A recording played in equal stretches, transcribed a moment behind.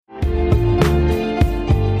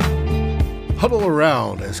Huddle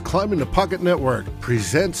around as Climbing the Pocket Network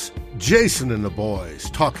presents Jason and the Boys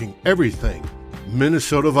talking everything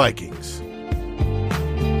Minnesota Vikings.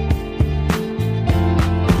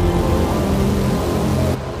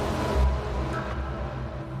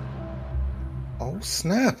 Oh,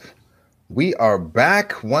 snap. We are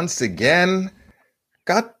back once again.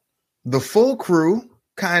 Got the full crew,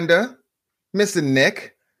 kinda. Missing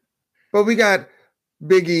Nick. But we got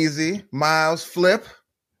Big Easy, Miles, Flip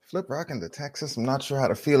rocking to Texas. I'm not sure how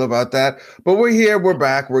to feel about that. But we're here. We're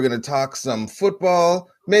back. We're going to talk some football,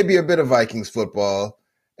 maybe a bit of Vikings football,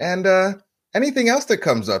 and anything else that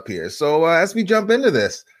comes up here. So as we jump into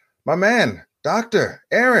this, my man, Dr.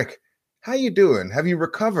 Eric, how you doing? Have you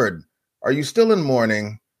recovered? Are you still in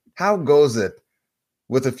mourning? How goes it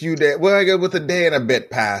with a few days? Well, I guess with a day and a bit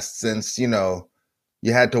past since, you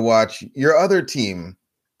had to watch your other team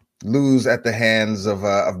lose at the hands of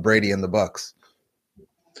Brady and the Bucs.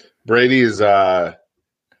 Brady's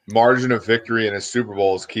margin of victory in his Super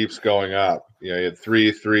Bowls keeps going up. He had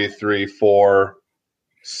 3, 3, 3, 4,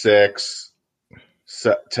 6,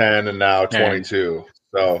 10, and now 22.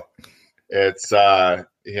 So it's the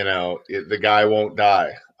guy won't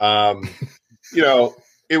die.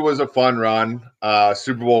 It was a fun run.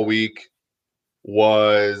 Super Bowl week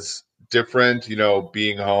was different,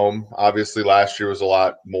 being home. Obviously last year was a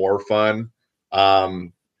lot more fun.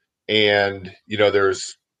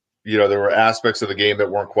 There were aspects of the game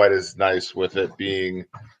that weren't quite as nice with it being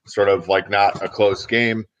sort of like not a close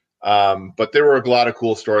game. But there were a lot of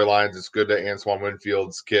cool storylines. It's good that Antoine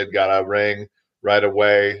Winfield's kid got a ring right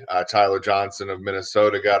away. Tyler Johnson of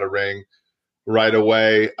Minnesota got a ring right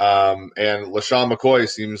away. And LaShawn McCoy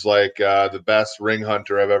seems like the best ring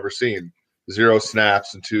hunter I've ever seen. 0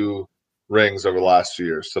 snaps and 2 rings over the last 2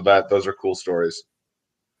 years. So those are cool stories.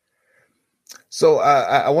 So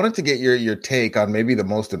I wanted to get your take on maybe the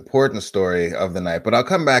most important story of the night, but I'll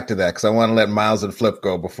come back to that because I want to let Miles and Flip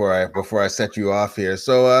go before I set you off here.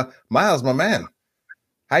 So Miles, my man,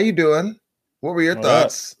 how you doing? What were your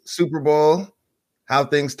thoughts? Super Bowl, how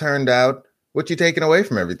things turned out? What you taking away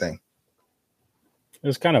from everything? It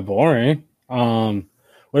was kind of boring. Would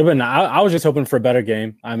have been. I was just hoping for a better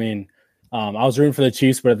game. I mean, I was rooting for the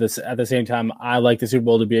Chiefs, but at the same time, I like the Super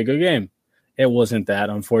Bowl to be a good game. It wasn't that,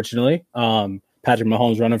 unfortunately. Patrick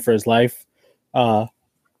Mahomes running for his life.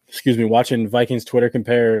 Watching Vikings Twitter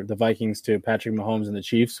compare the Vikings to Patrick Mahomes and the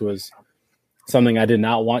Chiefs was something I did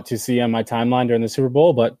not want to see on my timeline during the Super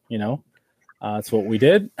Bowl, but, that's what we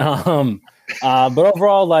did. But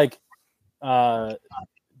overall, the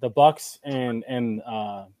Bucs and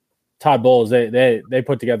Todd Bowles, they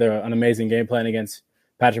put together an amazing game plan against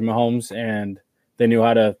Patrick Mahomes, and they knew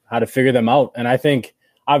how to figure them out. And I think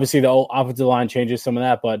obviously the offensive line changes some of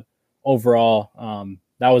that, but overall,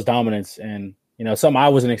 that was dominance and, something I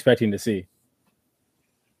wasn't expecting to see.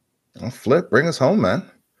 Well, Flip, bring us home, man.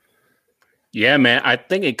 Yeah, man. I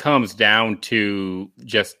think it comes down to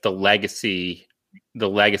just the legacy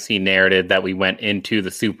narrative that we went into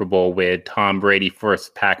the Super Bowl with Tom Brady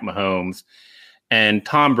versus Pat Mahomes. And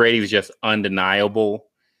Tom Brady is just undeniable.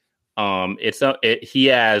 He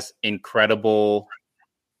has incredible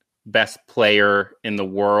best player in the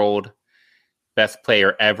world, best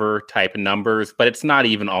player ever type of numbers, but it's not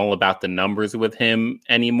even all about the numbers with him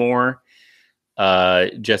anymore.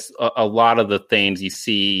 Just a lot of the things you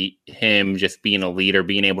see him just being a leader,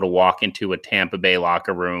 being able to walk into a Tampa Bay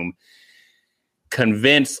locker room,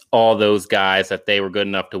 convince all those guys that they were good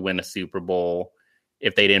enough to win a Super Bowl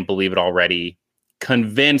if they didn't believe it already,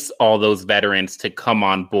 convince all those veterans to come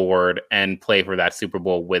on board and play for that Super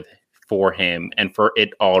Bowl for him, and for it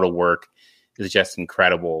all to work is just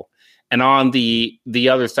incredible. And on the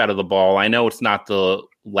other side of the ball, I know it's not the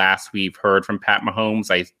last we've heard from Pat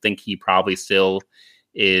Mahomes. I think he probably still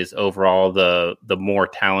is overall the more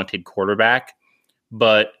talented quarterback.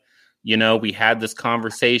 But, we had this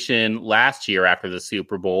conversation last year after the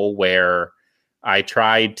Super Bowl where I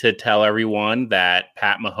tried to tell everyone that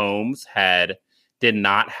Pat Mahomes did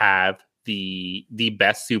not have the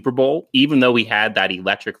best Super Bowl, even though he had that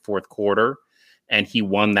electric fourth quarter and he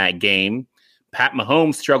won that game. Pat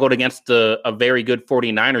Mahomes struggled against a very good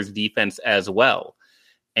 49ers defense as well.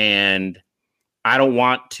 And I don't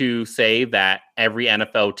want to say that every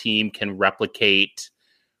NFL team can replicate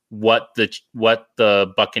what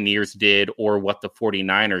the Buccaneers did or what the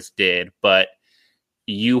 49ers did, but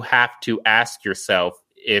you have to ask yourself,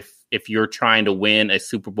 if you're trying to win a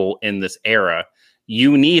Super Bowl in this era,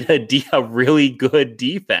 you need a really good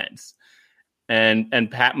defense. And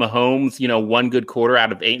Pat Mahomes, one good quarter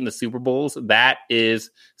out of 8 in the Super Bowls, that is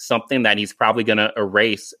something that he's probably going to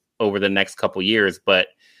erase over the next couple years. But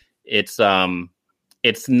it's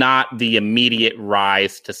it's not the immediate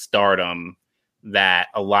rise to stardom that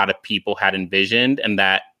a lot of people had envisioned and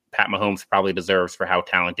that Pat Mahomes probably deserves for how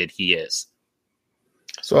talented he is.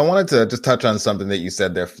 So I wanted to just touch on something that you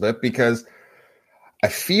said there, Flip, because I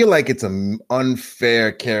feel like it's an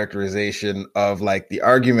unfair characterization of like the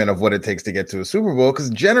argument of what it takes to get to a Super Bowl. Because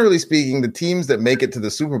generally speaking, the teams that make it to the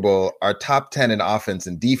Super Bowl are top 10 in offense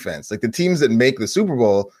and defense. Like the teams that make the Super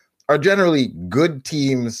Bowl are generally good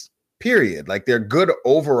teams, period. Like they're good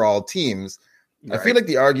overall teams. Right. I feel like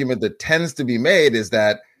the argument that tends to be made is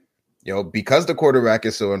that, you know, because the quarterback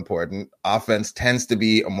is so important, offense tends to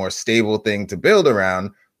be a more stable thing to build around.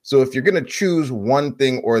 So if you're going to choose one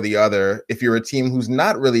thing or the other, if you're a team who's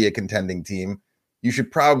not really a contending team, you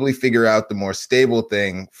should probably figure out the more stable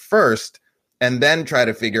thing first and then try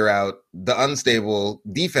to figure out the unstable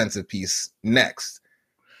defensive piece next.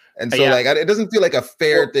 And so it doesn't feel like a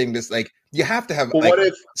fair thing. This like you have to have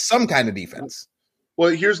some kind of defense. Well,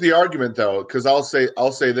 here's the argument though, because I'll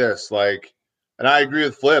say this, like, and I agree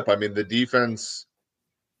with Flip. I mean, the defense,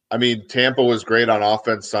 I mean, Tampa was great on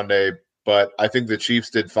offense Sunday, but I think the Chiefs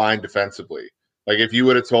did fine defensively. Like if you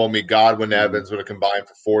would have told me Godwin Evans would have combined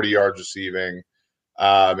for 40 yards receiving,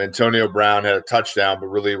 Antonio Brown had a touchdown, but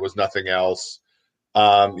really it was nothing else.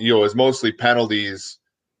 It was mostly penalties.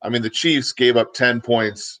 I mean, the Chiefs gave up 10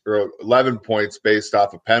 points or 11 points based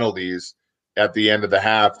off of penalties at the end of the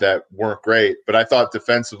half that weren't great. But I thought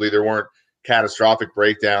defensively there weren't catastrophic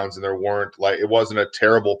breakdowns and it wasn't a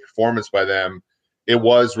terrible performance by them. It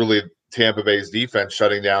was really Tampa Bay's defense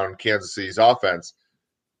shutting down Kansas City's offense.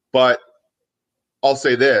 But I'll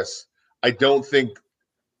say this, I don't think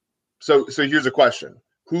so here's a question.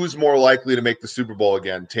 Who's more likely to make the Super Bowl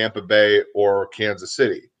again, Tampa Bay or Kansas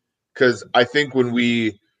City? Because I think when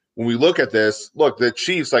we look at this, look, the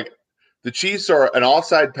Chiefs are an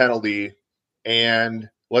offside penalty, and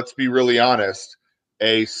let's be really honest,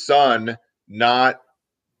 a son not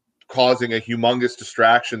causing a humongous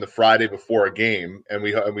distraction the Friday before a game, and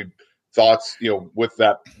we thoughts, with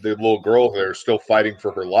the little girl there still fighting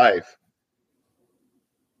for her life.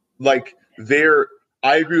 Like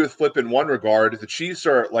I agree with Flip in one regard. The Chiefs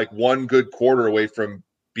are like one good quarter away from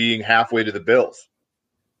being halfway to the Bills,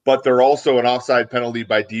 but they're also an offside penalty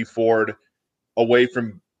by Dee Ford away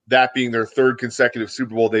from that being their third consecutive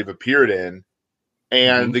Super Bowl they've appeared in.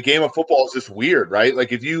 And the game of football is just weird, right?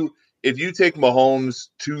 Like if you take Mahomes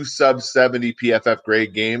 2 sub-70 PFF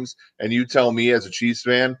grade games and you tell me as a Chiefs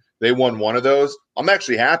fan they won one of those, I'm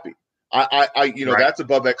actually happy. Right. That's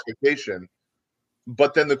above expectation.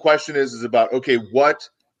 But then the question is about, okay,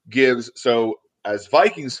 so as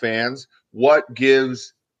Vikings fans, what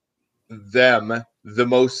gives them the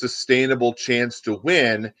most sustainable chance to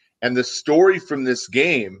win? And the story from this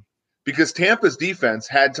game, because Tampa's defense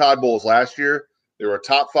had Todd Bowles last year. They were a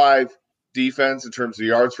top 5 defense in terms of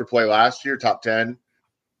yards per play last year, top 10.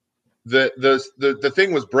 The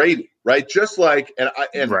thing was Brady, right? Just like,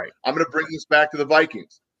 right. I'm going to bring this back to the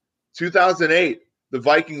Vikings. 2008, the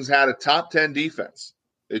Vikings had a top 10 defense.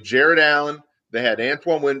 They had Jared Allen, they had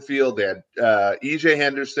Antoine Winfield, they had E.J.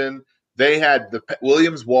 Henderson, they had the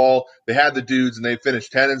Williams Wall, they had the dudes, and they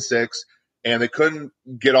finished 10-6. And they couldn't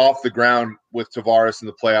get off the ground with Tavares in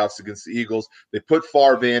the playoffs against the Eagles. They put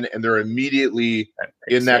Favre in, and they're immediately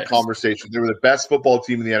in that conversation. They were the best football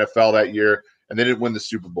team in the NFL that year, and they didn't win the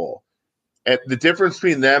Super Bowl. And the difference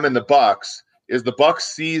between them and the Bucs is the Bucs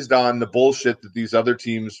seized on the bullshit that these other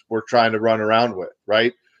teams were trying to run around with,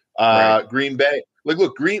 right? Right. Green Bay.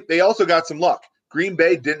 They also got some luck. Green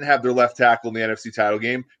Bay didn't have their left tackle in the NFC title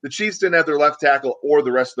game. The Chiefs didn't have their left tackle or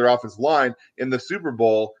the rest of their offensive line in the Super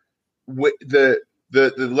Bowl. The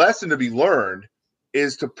lesson to be learned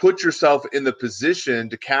is to put yourself in the position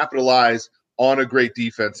to capitalize on a great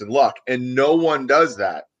defense and luck. And no one does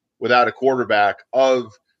that without a quarterback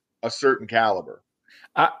of a certain caliber.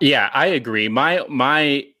 Yeah, I agree.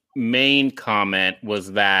 My main comment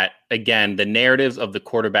was that, again, the narratives of the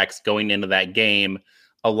quarterbacks going into that game,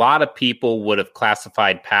 a lot of people would have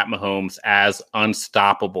classified Pat Mahomes as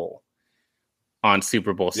unstoppable on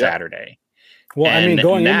Super Bowl Saturday. Well, I mean,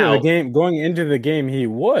 going into the game, he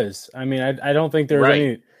was. I mean, I don't think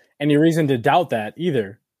there's any reason to doubt that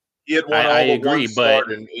either. He had won I agree, but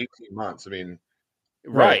in 18 months. I mean,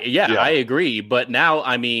 right? Yeah, I agree. But now,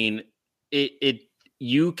 I mean,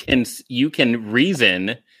 you can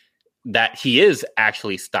reason that he is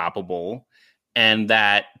actually stoppable, and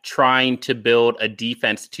that trying to build a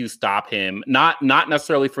defense to stop him, not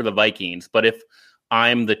necessarily for the Vikings, but if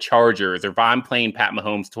I'm the Chargers or if I'm playing Pat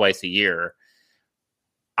Mahomes twice a year,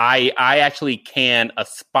 I actually can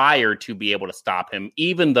aspire to be able to stop him,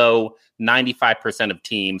 even though 95% of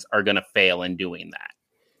teams are going to fail in doing that.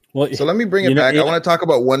 Well, so let me bring it back. I want to talk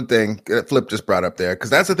about one thing that Flip just brought up there, because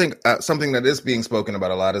that's the thing, something that is being spoken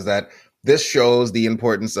about a lot, is that this shows the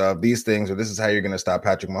importance of these things, or this is how you're going to stop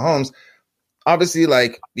Patrick Mahomes. Obviously,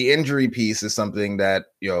 like, the injury piece is something that,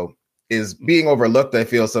 is being overlooked, I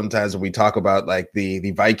feel, sometimes when we talk about like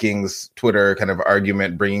the Vikings Twitter kind of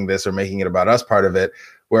argument, bringing this or making it about us part of it,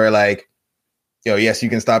 where like, yes, you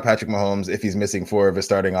can stop Patrick Mahomes if he's missing 4 of his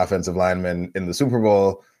starting offensive linemen in the Super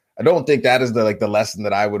Bowl. I don't think that is the lesson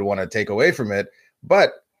that I would want to take away from it,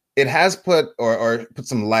 but it has put or put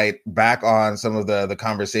some light back on some of the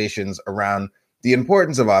conversations around the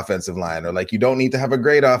importance of offensive line, or like, you don't need to have a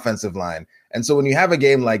great offensive line. And so when you have a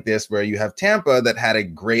game like this, where you have Tampa that had a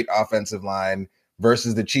great offensive line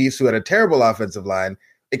versus the Chiefs who had a terrible offensive line,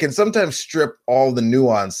 it can sometimes strip all the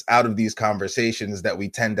nuance out of these conversations that we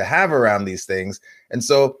tend to have around these things. And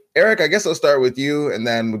so, Eric, I guess I'll start with you, and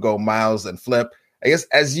then we'll go Miles and Flip. I guess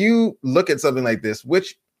as you look at something like this,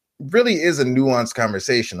 which really is a nuanced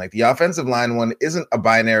conversation, like the offensive line one isn't a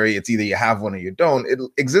binary, it's either you have one or you don't. It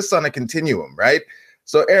exists on a continuum, right?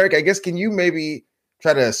 So, Eric, I guess, can you maybe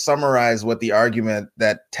try to summarize what the argument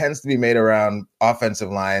that tends to be made around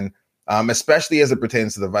offensive line, especially as it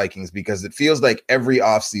pertains to the Vikings, because it feels like every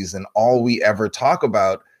offseason, all we ever talk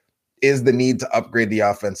about is the need to upgrade the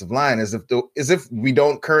offensive line, as if we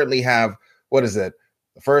don't currently have, what is it,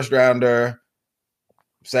 the first rounder,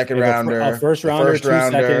 second rounder, a first rounder, 2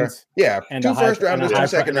 seconds, and 2 first rounders, 2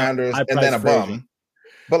 second rounders, and then a bum.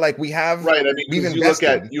 But like, we have, right? I mean,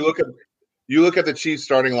 you look at the Chiefs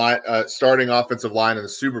starting offensive line in the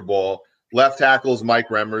Super Bowl. Left tackle is Mike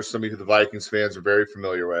Remmers, somebody who the Vikings fans are very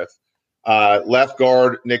familiar with. Left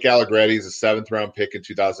guard Nick Allegretti is a 7th round pick in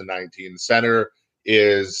 2019. The center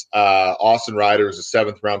is Austin Ryder, is a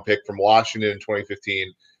 7th round pick from Washington in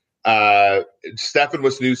 2015. Stefan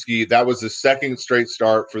Wisniewski, that was his second straight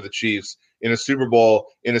start for the Chiefs in a Super Bowl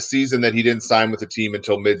in a season that he didn't sign with the team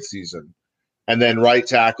until midseason. And then right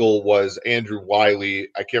tackle was Andrew Wiley.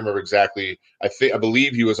 I can't remember exactly. I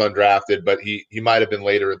believe he was undrafted, but he might have been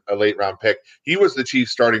a late round pick. He was the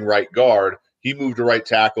Chiefs starting right guard. He moved to right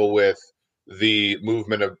tackle with the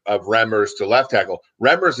movement of Remmers to left tackle.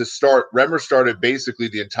 Remmers started basically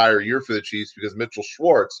the entire year for the Chiefs because Mitchell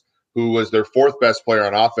Schwartz, who was their 4th best player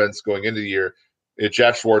on offense going into the year,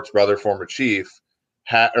 Jeff Schwartz, brother, former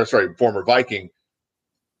Viking.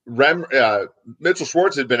 Mitchell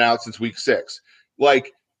Schwartz had been out since week 6.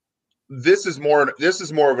 Like, this is more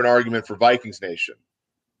of an argument for Vikings Nation.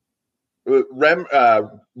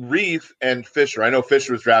 Reef and Fisher. I know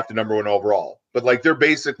Fisher was drafted number 1 overall, but like, they're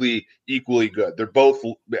basically equally good. They're both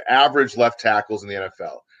average left tackles in the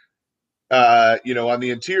NFL. On the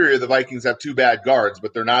interior, the Vikings have 2 bad guards,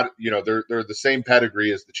 but they're not, they're the same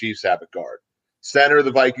pedigree as the Chiefs have at guard. Center,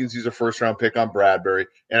 the Vikings use a 1st round pick on Bradbury.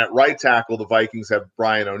 And at right tackle, the Vikings have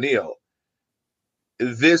Brian O'Neill.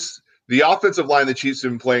 The offensive line the Chiefs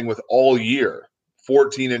have been playing with all year,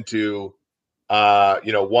 14-2,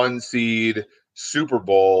 1 seed, Super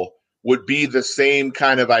Bowl, would be the same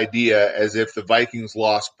kind of idea as if the Vikings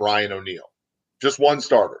lost Brian O'Neill. Just 1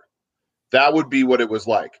 starter. That would be what it was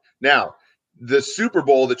like. Now, the Super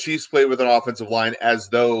Bowl, the Chiefs played with an offensive line as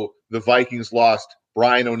though the Vikings lost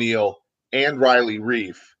Brian O'Neill and Riley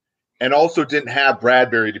Reef, and also didn't have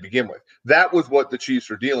Bradbury to begin with. That was what the Chiefs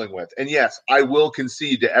were dealing with. And yes, I will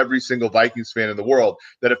concede to every single Vikings fan in the world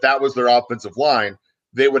that if that was their offensive line,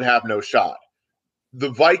 they would have no shot.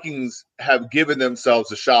 The Vikings have given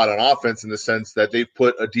themselves a shot on offense in the sense that they've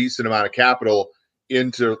put a decent amount of capital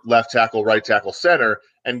into left tackle, right tackle, center,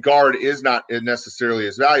 and guard is not necessarily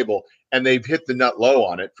as valuable. And they've hit the nut low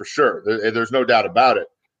on it for sure. There's no doubt about it.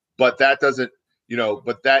 But that doesn't,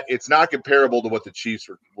 it's not comparable to what the Chiefs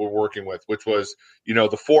were working with, which was,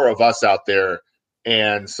 the 4 of us out there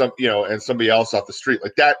and and somebody else off the street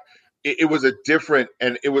like that. It was a different,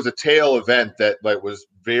 and it was a tail event that like was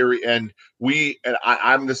very, and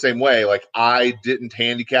I'm the same way. Like, I didn't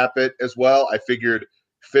handicap it as well. I figured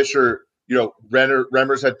Fisher,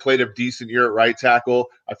 Remmers had played a decent year at right tackle.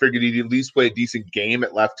 I figured he'd at least play a decent game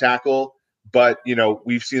at left tackle, but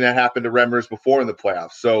we've seen that happen to Remmers before in the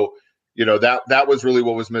playoffs. So, that was really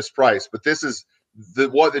what was mispriced. But this is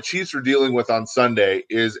what the Chiefs were dealing with on Sunday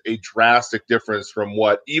is a drastic difference from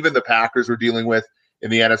what even the Packers were dealing with in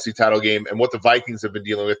the NFC title game and what the Vikings have been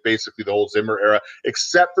dealing with basically the whole Zimmer era,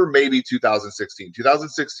 except for maybe 2016.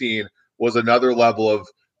 2016 was another level of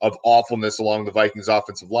awfulness along the Vikings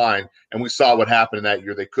offensive line. And we saw what happened in that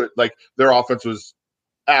year. Their offense was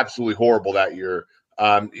absolutely horrible that year,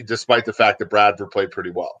 despite the fact that Bradford played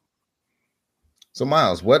pretty well. So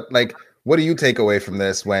Miles, what do you take away from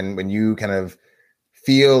this when you kind of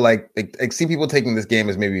feel like I see people taking this game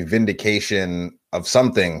as maybe vindication of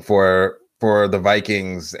something for the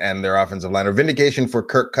Vikings and their offensive line, or vindication for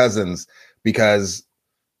Kirk Cousins because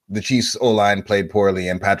the Chiefs O-line played poorly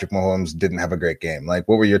and Patrick Mahomes didn't have a great game. Like,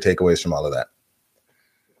 what were your takeaways from all of that?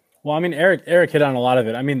 Well, I mean, Eric hit on a lot of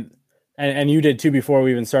it. I mean, and you did too before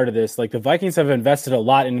we even started this. Like, the Vikings have invested a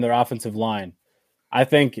lot into their offensive line. I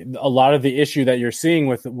think a lot of the issue that you're seeing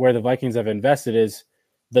with where the Vikings have invested is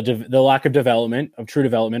the lack of development, of true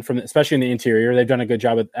development, from especially in the interior. They've done a good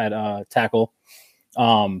job at tackle.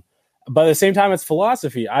 But at the same time, it's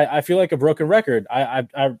philosophy. I feel like a broken record. I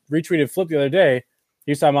retweeted Flip the other day.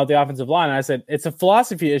 He was talking about the offensive line, and I said it's a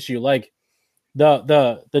philosophy issue. Like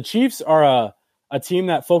the Chiefs are a team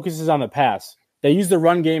that focuses on the pass. They use the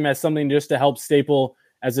run game as something just to help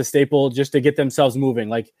as a staple, just to get themselves moving.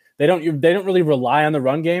 Like they don't really rely on the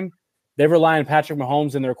run game. They rely on Patrick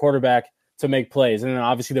Mahomes and their quarterback to make plays, and then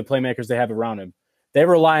obviously the playmakers they have around him. They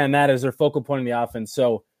rely on that as their focal point in the offense.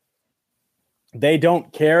 So they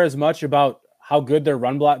don't care as much about how good their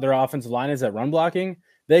offensive line is at run blocking.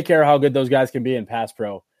 They care how good those guys can be in pass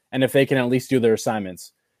pro, and if they can at least do their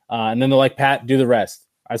assignments. And then they're like, Pat, do the rest.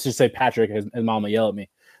 I should say Patrick, his mom will yell at me.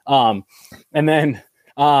 And then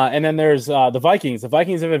there's the Vikings. The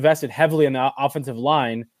Vikings have invested heavily in the offensive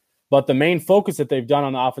line, but the main focus that they've done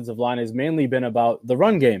on the offensive line has mainly been about the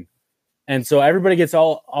run game. And so everybody gets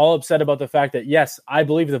all upset about the fact that, yes, I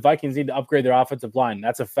believe the Vikings need to upgrade their offensive line.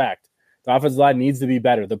 That's a fact. The offensive line needs to be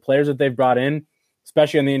better. The players that they've brought in,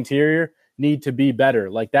 especially on the interior, need to be better.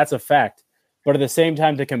 Like, that's a fact. But at the same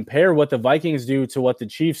time, to compare what the Vikings do to what the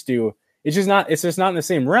Chiefs do, it's just not in the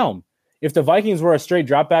same realm. If the Vikings were a straight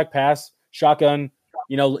drop back pass, shotgun,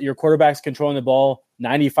 your quarterback's controlling the ball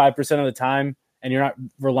 95% of the time, and you're not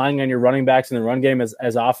relying on your running backs in the run game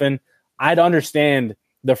as often, I'd understand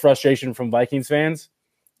the frustration from Vikings fans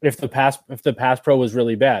if the pass pro was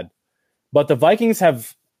really bad. But the Vikings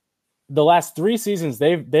have, the last 3 seasons,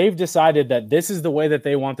 they've decided that this is the way that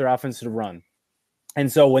they want their offense to run.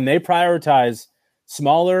 And so when they prioritize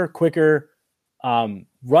smaller, quicker, run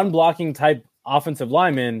blocking type offensive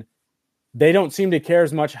linemen, they don't seem to care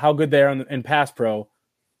as much how good they are in pass pro.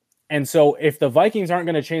 And so if the Vikings aren't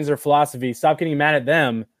going to change their philosophy, stop getting mad at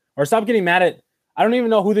them, or stop getting mad at, I don't even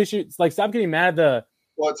know who they should, like, stop getting mad at the,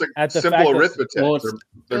 well, it's like simple arithmetic.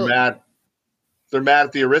 They're mad. They're mad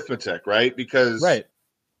at the arithmetic, right? Because, right.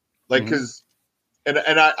 Like, because, and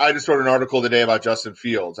I just wrote an article today about Justin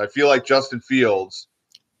Fields. I feel like Justin Fields,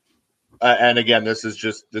 and again, this is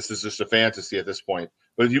just a fantasy at this point.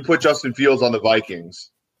 But if you put Justin Fields on the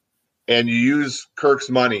Vikings, and you use Kirk's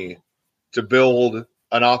money to build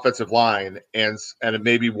an offensive line and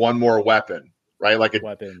maybe one more weapon, right? Like a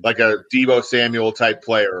Deebo Samuel type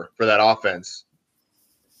player for that offense,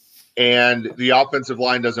 and the offensive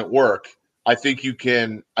line doesn't work, I think you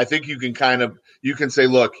can say,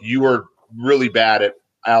 look, you are really bad at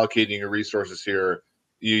allocating your resources here.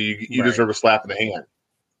 You deserve a slap in the hand.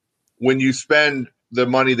 When you spend the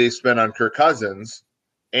money they spend on Kirk Cousins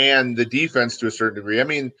and the defense to a certain degree, I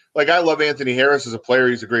mean, like, I love Anthony Harris as a player.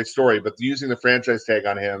 He's a great story, but using the franchise tag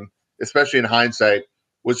on him, especially in hindsight,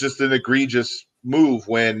 was just an egregious move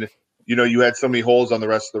when, you had so many holes on the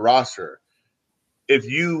rest of the roster. If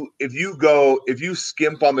you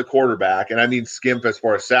skimp on the quarterback, and I mean skimp as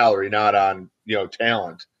far as salary, not on,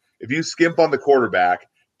 talent. If you skimp on the quarterback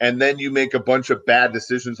and then you make a bunch of bad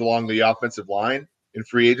decisions along the offensive line in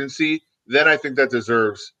free agency, then I think that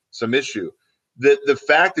deserves some issue. The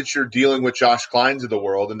fact that you're dealing with Josh Kleins of the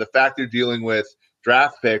world, and the fact you're dealing with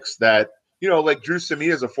draft picks that, like Drew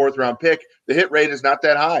Samia is a 4th-round pick, the hit rate is not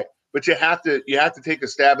that high. But you have to take a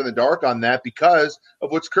stab in the dark on that because of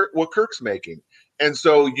what Kirk's making. And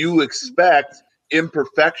so you expect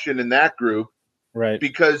imperfection in that group, right?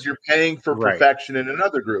 Because you're paying for perfection in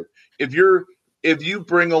another group. If you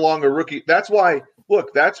bring along a rookie, that's why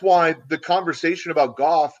the conversation about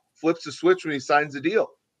Goff flips the switch when he signs the deal.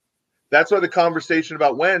 That's why the conversation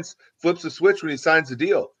about Wentz flips the switch when he signs the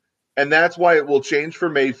deal. And that's why it will change for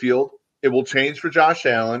Mayfield. It will change for Josh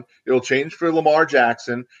Allen. It will change for Lamar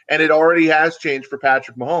Jackson. And it already has changed for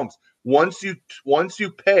Patrick Mahomes. Once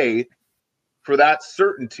you pay for that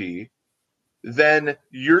certainty, then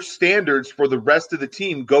your standards for the rest of the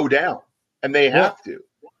team go down, and they have to.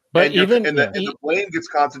 But the blame gets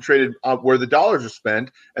concentrated on where the dollars are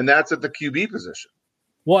spent, and that's at the QB position.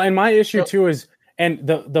 Well, and my issue too is, and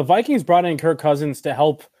the Vikings brought in Kirk Cousins to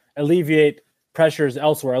help alleviate pressures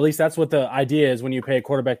elsewhere. At least that's what the idea is when you pay a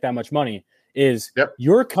quarterback that much money, is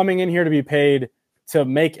you're coming in here to be paid to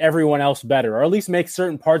make everyone else better, or at least make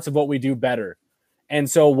certain parts of what we do better. And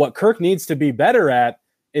so what Kirk needs to be better at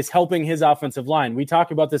is helping his offensive line. We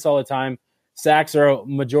talk about this all the time. sacks are a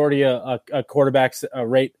majority a quarterback's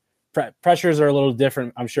rate. Pressures are a little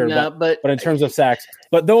different, I'm sure. No, but in terms of sacks,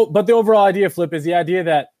 but the overall idea, Flip, is the idea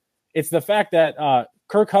that it's the fact that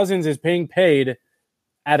Kirk Cousins is being paid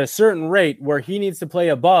at a certain rate where he needs to play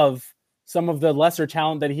above some of the lesser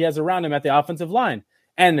talent that he has around him at the offensive line.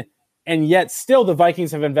 And yet still the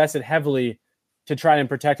Vikings have invested heavily to try and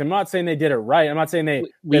protect him. I'm not saying they did it right. I'm not saying they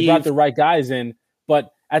brought the right guys in,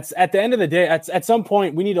 but at the end of the day, at some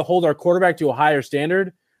point we need to hold our quarterback to a higher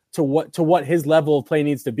standard to what his level of play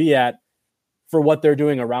needs to be at for what they're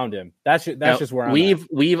doing around him. That's just where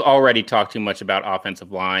we've already talked too much about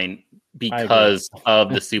offensive line because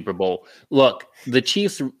of the Super Bowl. Look, the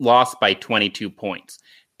Chiefs lost by 22 points.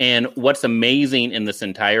 And what's amazing in this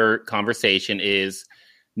entire conversation is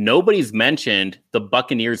nobody's mentioned the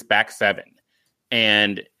Buccaneers back seven.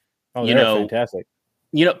 And, fantastic.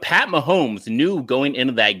 Pat Mahomes knew going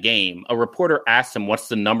into that game, a reporter asked him, what's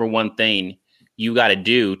the number one thing you got to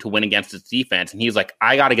do to win against this defense? And he's like,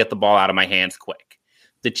 I got to get the ball out of my hands quick.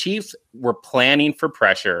 The Chiefs were planning for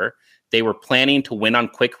pressure. They were planning to win on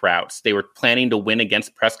quick routes. They were planning to win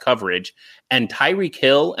against press coverage. And Tyreek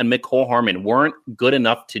Hill and Mecole Hardman weren't good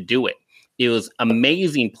enough to do it. It was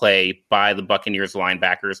amazing play by the Buccaneers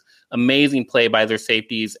linebackers, amazing play by their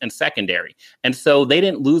safeties and secondary. And so they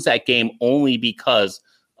didn't lose that game only because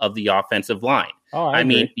of the offensive line. I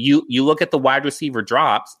mean, you look at the wide receiver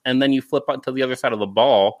drops, and then you flip on to the other side of the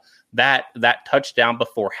ball. That touchdown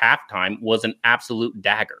before halftime was an absolute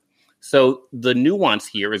dagger. So the nuance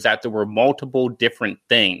here is that there were multiple different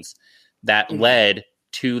things that led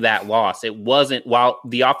to that loss. It wasn't, while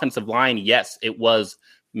the offensive line, yes, it was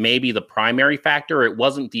maybe the primary factor, it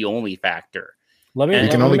wasn't the only factor. You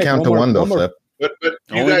can only count to one, though, Flip. But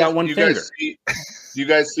you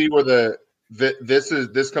guys see where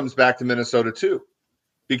this comes back to Minnesota too,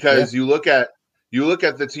 because you look at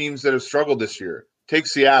the teams that have struggled this year. Take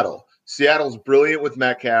Seattle. Seattle's brilliant with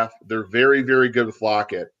Metcalf. They're very, very good with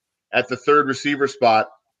Lockett at the third receiver spot.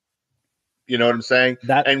 You know what I'm saying?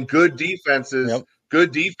 And good defenses.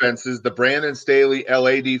 Good defenses. The Brandon Staley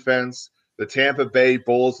LA defense, the Tampa Bay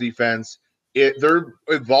Bulls defense. They're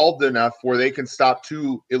evolved enough where they can stop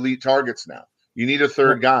two elite targets now. You need a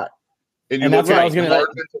third guy. And you look at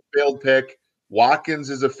Hardman's a failed pick. Watkins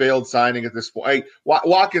is a failed signing at this point.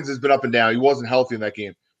 Watkins has been up and down. He wasn't healthy in that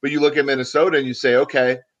game. But you look at Minnesota and you say,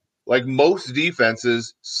 okay, like most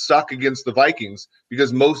defenses suck against the Vikings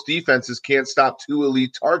because most defenses can't stop two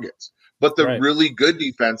elite targets. But the really good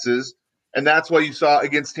defenses, and that's why you saw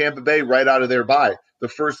against Tampa Bay right out of their bye, the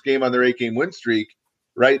first game on their 8-game win streak,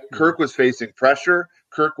 right? Kirk was facing pressure.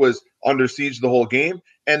 Kirk was under siege the whole game.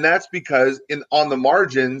 And that's because on the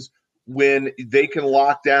margins, when they can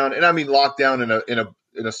lock down, and I mean lock down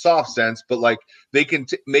in a soft sense, but like they can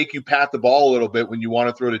make you pat the ball a little bit when you want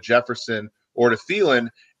to throw to Jefferson or to Thielen,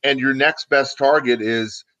 and your next best target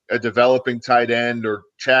is a developing tight end or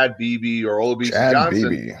Chad Beebe or Olabisi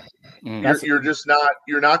Johnson.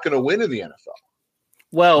 You're not going to win in the NFL.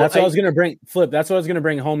 Well, that's what I was going to bring, Flip. That's what I was going to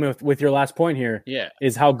bring home with your last point here. Yeah,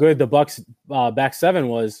 is how good the Bucs back seven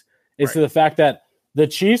was. Is to the fact that the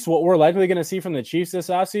Chiefs, what we're likely going to see from the Chiefs this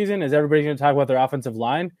offseason is everybody's going to talk about their offensive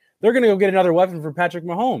line. They're going to go get another weapon for Patrick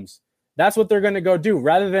Mahomes. That's what they're going to go do.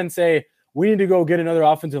 Rather than say, we need to go get another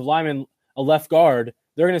offensive lineman, a left guard,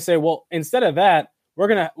 they're going to say, well, instead of that, we're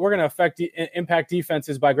going to impact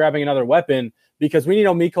defenses by grabbing another weapon because we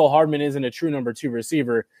know Mecole Hardman isn't a true number 2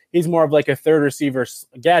 receiver. He's more of like a third receiver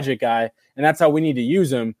gadget guy, and that's how we need to use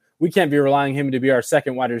him. We can't be relying on him to be our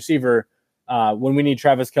second wide receiver when we need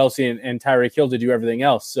Travis Kelce and Tyreek Hill to do everything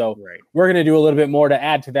else. So we're going to do a little bit more to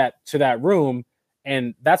add to that room,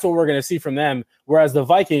 and that's what we're going to see from them. Whereas the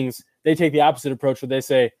Vikings, they take the opposite approach where they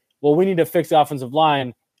say, well, we need to fix the offensive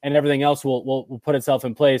line, and everything else will put itself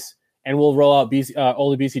in place, and we'll roll out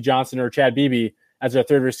Olabisi Johnson or Chad Beebe as our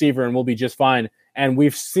third receiver, and we'll be just fine. And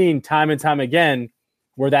we've seen time and time again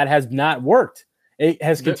where that has not worked. It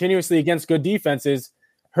has continuously, against good defenses,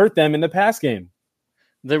 hurt them in the pass game.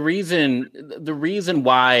 The reason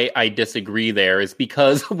why I disagree there is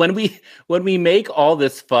because when we make all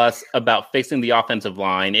this fuss about fixing the offensive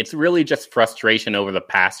line, it's really just frustration over the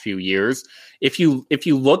past few years. If you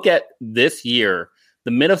look at this year,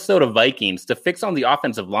 the Minnesota Vikings, to fix on the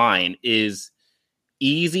offensive line is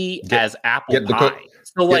easy as apple pie.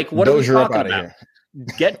 So, like, what are we talking about?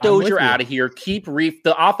 Get Dozier out of here. Keep Reef.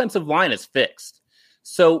 The offensive line is fixed.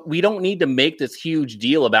 So we don't need to make this huge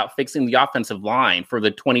deal about fixing the offensive line for the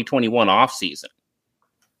 2021 offseason.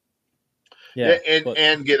 Yeah,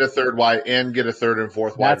 and get a third and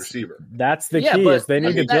fourth wide receiver. That's the key. Is they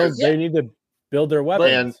need to build. They need to build their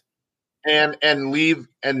weapons. and leave.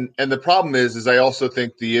 And the problem is I also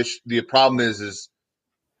think the problem is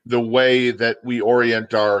the way that we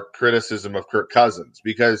orient our criticism of Kirk Cousins,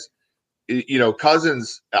 because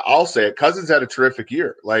Cousins, I'll say it, Cousins had a terrific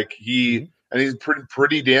year. Like and he's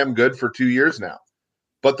pretty damn good for 2 years now.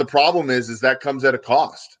 But the problem is that comes at a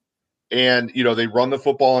cost. And, they run the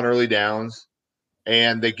football on early downs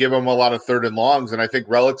and they give him a lot of third and longs. And I think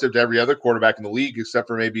relative to every other quarterback in the league, except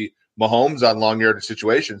for maybe Mahomes on long yardage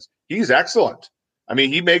situations, he's excellent. I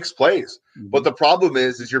mean, he makes plays. Mm-hmm. But the problem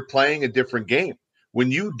is you're playing a different game.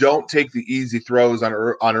 When you don't take the easy throws on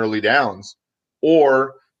early downs,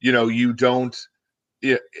 or, you don't,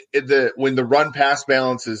 when the run pass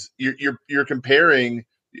balance is, you're comparing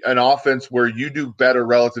an offense where you do better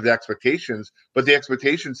relative to expectations, but the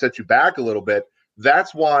expectations set you back a little bit.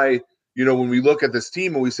 That's why, when we look at this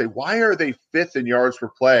team and we say, why are they 5th in yards per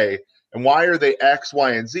play and why are they X,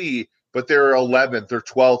 Y, and Z, but they're 11th or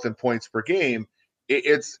 12th in points per game?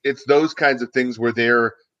 It's those kinds of things where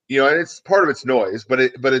they're, and it's part of its noise, but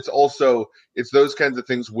it's also, it's those kinds of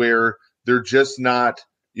things where they're just not,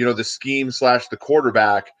 the scheme / the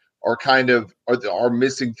quarterback are kind of are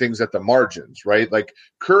missing things at the margins, right? Like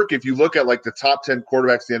Kirk, if you look at like the top 10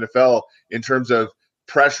 quarterbacks in the NFL in terms of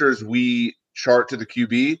pressures we chart to the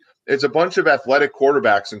QB, it's a bunch of athletic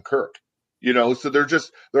quarterbacks in Kirk, so there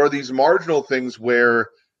are these marginal things where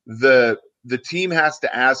the team has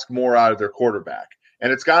to ask more out of their quarterback.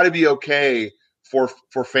 And it's got to be okay for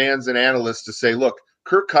fans and analysts to say, look,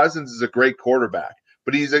 Kirk Cousins is a great quarterback,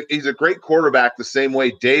 but he's a great quarterback the same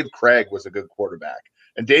way Dave Craig was a good quarterback.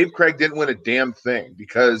 And Dave Craig didn't win a damn thing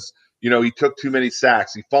because, he took too many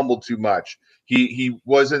sacks. He fumbled too much. He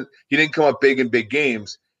didn't come up big in big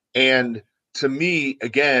games. And to me,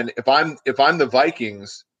 again, if I'm the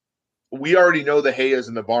Vikings, we already know the hay is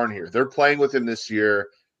in the barn here. They're playing with him this year.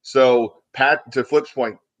 So Pat, to Flip's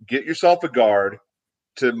point, get yourself a guard.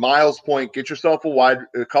 To Miles' point, get yourself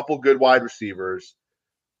a couple good wide receivers.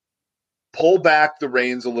 Pull back the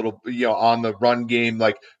reins a little, on the run game.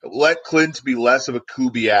 Like let Clint be less of a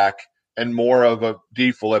Kubiak and more of a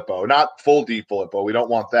DeFilippo. Not full DeFilippo. We don't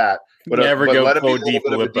want that. But let him be a little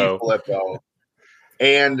bit of a DeFilippo.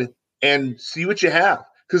 And see what you have.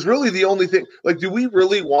 Because really the only thing, like, do we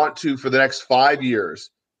really want to, for the next 5 years,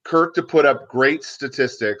 Kirk to put up great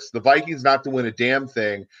statistics, the Vikings not to win a damn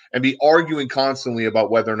thing, and be arguing constantly about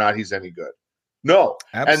whether or not he's any good? No.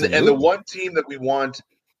 Absolutely. And the one team that we want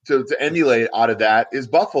to emulate out of that is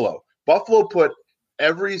Buffalo. Buffalo put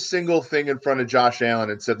every single thing in front of Josh Allen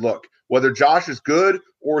and said, look, whether Josh is good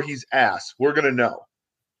or he's ass, we're going to know.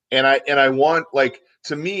 And I want, like,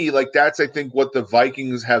 to me, like, that's, I think, what the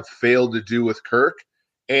Vikings have failed to do with Kirk.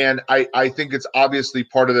 And I think it's obviously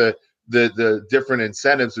part of the different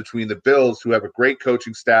incentives between the Bills, who have a great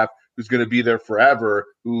coaching staff, who's going to be there forever,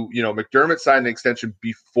 who, McDermott signed an extension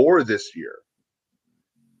before this year.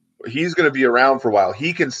 He's going to be around for a while.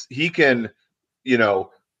 He can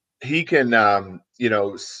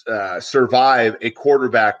survive a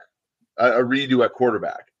quarterback, a redo at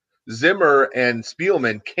quarterback. Zimmer and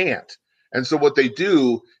Spielman can't. And so what they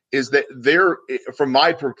do is that from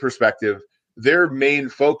my perspective, their main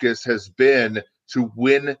focus has been to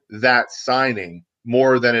win that signing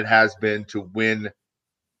more than it has been to win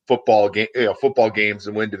football games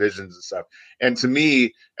and win divisions and stuff. And to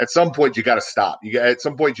me, at some point you got to stop. At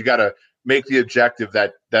some point you got to make the objective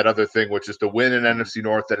that other thing, which is to win an NFC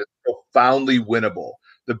North that is profoundly winnable.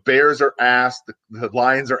 The Bears are ass, the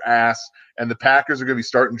Lions are ass, and the Packers are going to be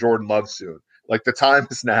starting Jordan Love soon. Like, the time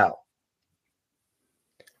is now.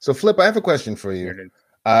 So, Flip, I have a question for you.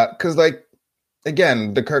 Because, like,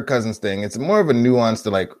 again, the Kirk Cousins thing, it's more of a nuance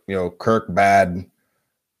to, like, Kirk bad,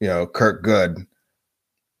 Kirk good.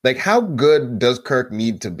 Like, how good does Kirk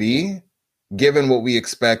need to be, given what we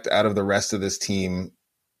expect out of the rest of this team,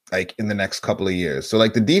 like, in the next couple of years? So,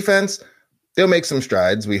 like, the defense, they'll make some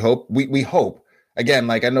strides. We hope. We hope. Again,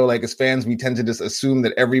 like, I know, like, as fans, we tend to just assume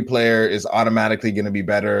that every player is automatically going to be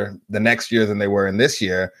better the next year than they were in this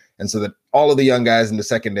year. And so that all of the young guys in the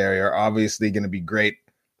secondary are obviously going to be great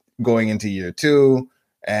going into year 2.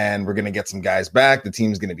 And we're going to get some guys back. The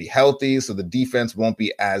team's going to be healthy, so the defense won't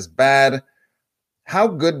be as bad. How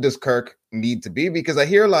good does Kirk need to be? Because I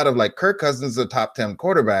hear a lot of, like, Kirk Cousins is a top 10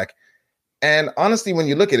 quarterback. And honestly, when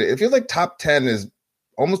you look at it, it feels like top 10 is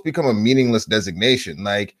almost become a meaningless designation.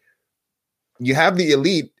 Like, you have the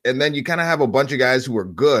elite, and then you kind of have a bunch of guys who are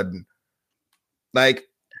good. Like,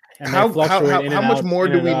 how much more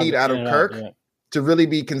do we need out of Kirk to really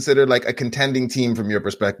be considered like a contending team from your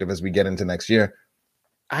perspective as we get into next year?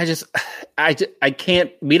 I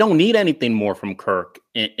can't. We don't need anything more from Kirk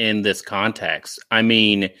in this context. I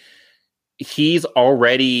mean, he's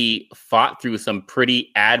already fought through some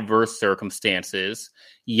pretty adverse circumstances.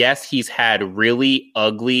 Yes, he's had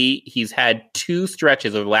he's had 2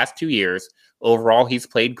 stretches over the last 2 years. Overall, he's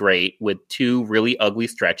played great with 2 really ugly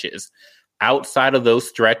stretches. Outside of those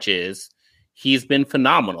stretches, he's been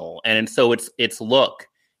phenomenal. And so it's look,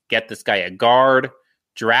 get this guy a guard,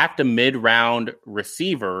 draft a mid-round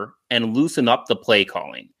receiver, and loosen up the play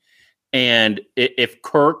calling. And if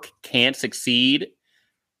Kirk can't succeed,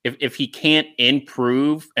 if he can't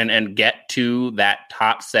improve and get to that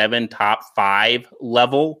top 7, top 5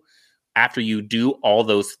 level after you do all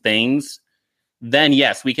those things, then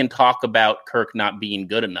yes, we can talk about Kirk not being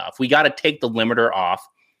good enough. We got to take the limiter off.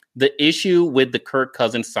 The issue with the Kirk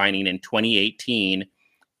Cousins signing in 2018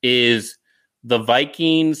 is the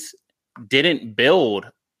Vikings didn't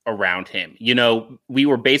build around him. You know, we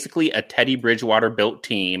were basically a Teddy Bridgewater built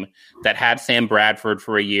team that had Sam Bradford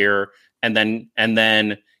for a year and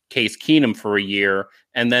then Case Keenum for a year.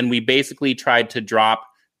 And then we basically tried to drop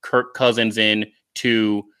Kirk Cousins in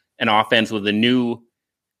to an offense with a new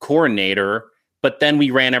coordinator, but then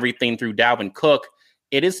we ran everything through Dalvin Cook.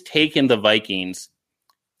 It has taken the Vikings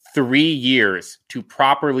 3 years to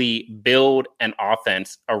properly build an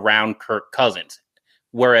offense around Kirk Cousins.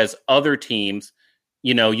 Whereas other teams,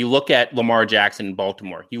 you know, you look at Lamar Jackson in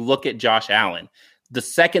Baltimore, you look at Josh Allen, the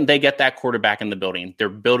second they get that quarterback in the building, they're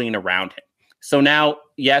building around him. So now,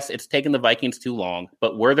 yes, it's taken the Vikings too long,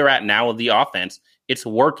 but where they're at now with the offense, it's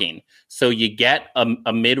working. So you get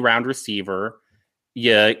a mid-round receiver,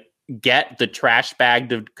 you get the trash bag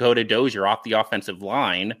Dakota Dozier off the offensive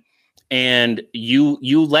line, and you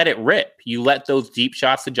let it rip. You let those deep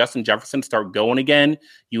shots to Justin Jefferson start going again.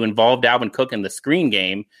 You involve Dalvin Cook in the screen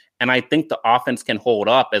game, and I think the offense can hold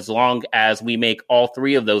up as long as we make all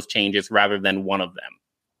 3 of those changes rather than one of them.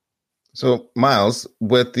 So, Miles,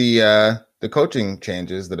 with the coaching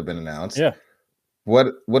changes that have been announced,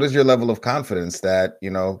 what is your level of confidence that, you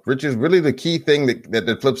know, Rich, is really the key thing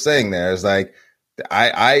that Flip's saying there is like,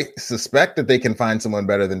 I suspect that they can find someone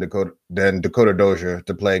better than Dakota Dozier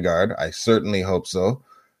to play guard. I certainly hope so.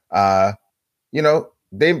 You know,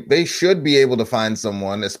 they should be able to find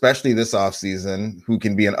someone, especially this offseason, who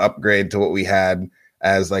can be an upgrade to what we had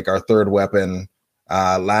as like our third weapon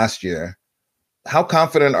last year. How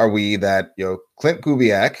confident are we that, you know, Clint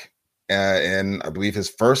Kubiak, in I believe his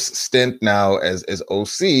first stint now as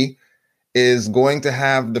OC, is going to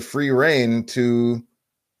have the free reign to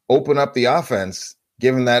open up the offense,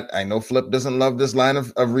 given that I know Flip doesn't love this line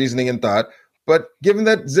of reasoning and thought, but given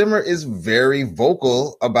that Zimmer is very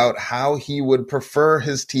vocal about how he would prefer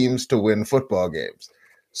his teams to win football games.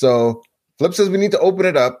 So Flip says we need to open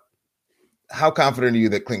it up. How confident are you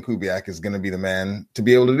that Clint Kubiak is going to be the man to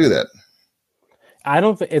be able to do that? I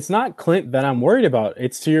don't think it's not Clint that I'm worried about.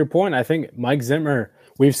 It's to your point. I think Mike Zimmer,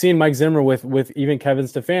 we've seen Mike Zimmer with even Kevin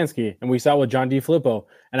Stefanski, and we saw with John DeFilippo.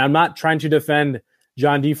 And I'm not trying to defend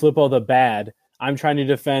John DeFilippo the bad. I'm trying to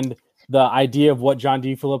defend the idea of what John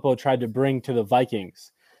DeFilippo tried to bring to the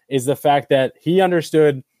Vikings is the fact that he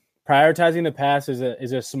understood prioritizing the pass is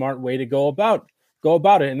a smart way to go about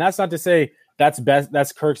it. And that's not to say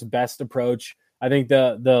that's Kirk's best approach. I think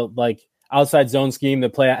the like outside zone scheme,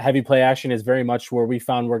 the heavy play action is very much where we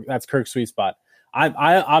found where that's Kirk's sweet spot.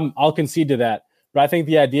 I'll concede to that. But I think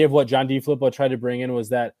the idea of what John DeFilippo tried to bring in was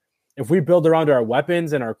that if we build around our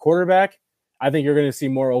weapons and our quarterback, I think you're going to see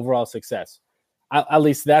more overall success. At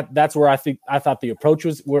least that's where I thought the approach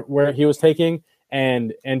was where he was taking.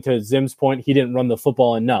 And to Zim's point, he didn't run the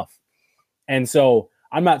football enough. And so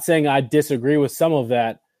I'm not saying I disagree with some of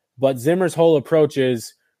that, but Zimmer's whole approach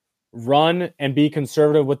is run and be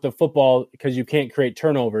conservative with the football because you can't create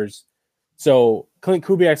turnovers. So Clint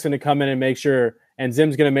Kubiak's going to come in and make sure, and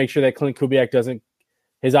Zim's going to make sure that Clint Kubiak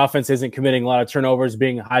his offense isn't committing a lot of turnovers,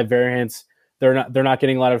 being high variance. They're not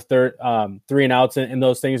getting a lot of 3 and outs and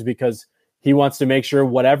those things because he wants to make sure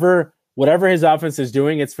whatever his offense is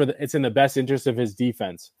doing, it's in the best interest of his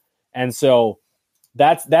defense. And so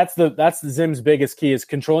that's Zim's biggest key is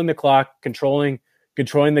controlling the clock, controlling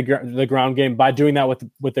the ground game by doing that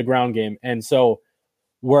with the ground game. And so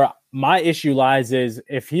where my issue lies is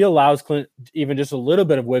if he allows Clint even just a little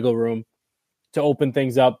bit of wiggle room to open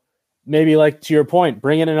things up, maybe like to your point,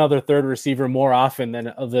 bring in another third receiver more often than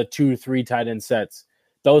of the 2-3 tight end sets.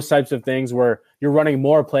 Those types of things where you're running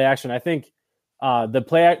more play action. I think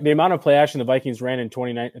the amount of play action the Vikings ran in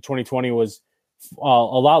 2020 was a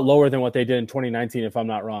lot lower than what they did in 2019, if I'm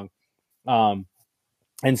not wrong. And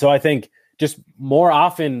so I think just more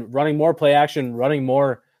often running more play action, running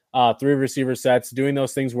more 3 receiver sets, doing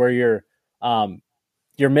those things where you're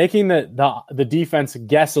making the defense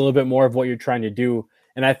guess a little bit more of what you're trying to do.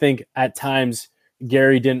 And I think at times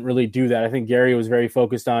Gary didn't really do that. I think Gary was very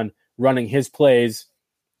focused on running his plays,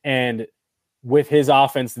 and with his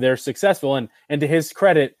offense, they're successful. And to his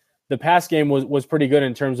credit, the pass game was pretty good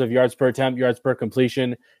in terms of yards per attempt, yards per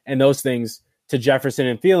completion, and those things to Jefferson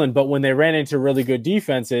and Thielen. But when they ran into really good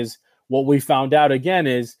defenses, what we found out again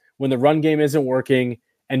is when the run game isn't working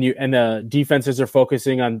and the defenses are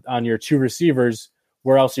focusing on your two receivers,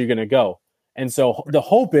 where else are you going to go? And so the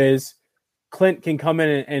hope is Clint can come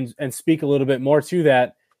in and speak a little bit more to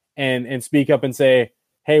that and speak up and say,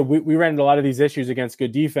 hey, we ran into a lot of these issues against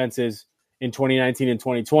good defenses in 2019 and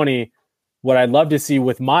 2020. What I'd love to see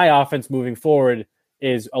with my offense moving forward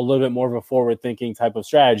is a little bit more of a forward-thinking type of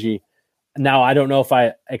strategy. Now, I don't know if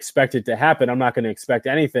I expect it to happen. I'm not going to expect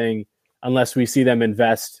anything unless we see them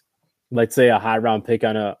invest, let's say, a high-round pick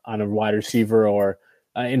on a wide receiver or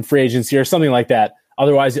in free agency or something like that.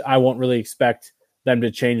 Otherwise, I won't really expect them to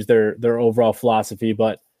change their overall philosophy.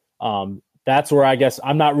 But that's where I guess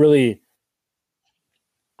I'm not really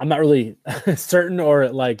certain or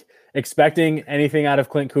like expecting anything out of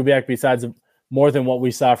Clint Kubiak besides more than what we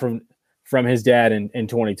saw from his dad in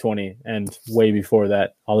 2020 and way before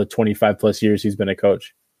that, all the 25 plus years he's been a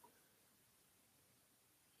coach.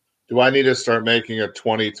 Do I need to start making a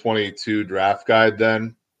 2022 draft guide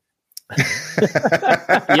then?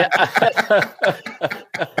 Yeah.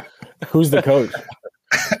 Who's the coach?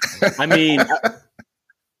 I mean,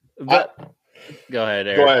 go ahead,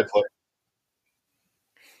 Eric. Go ahead, Flip.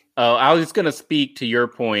 Oh, I was just going to speak to your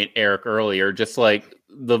point, Eric, earlier. Just like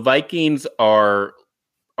the Vikings are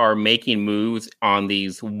making moves on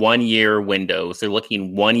these 1-year windows. They're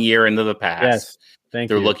looking 1 year into the past. Yes,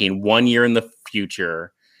 They're looking 1 year in the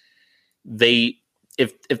future.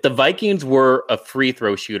 If the Vikings were a free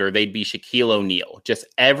throw shooter, they'd be Shaquille O'Neal. Just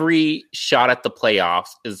every shot at the playoffs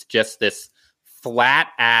is just this flat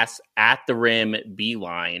ass at the rim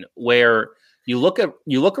beeline where you look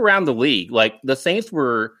around the league, like the Saints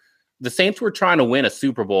were trying to win a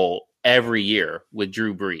Super Bowl every year with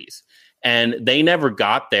Drew Brees, and they never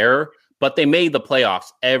got there, but they made the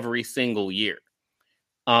playoffs every single year.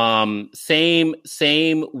 Same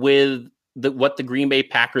with what the Green Bay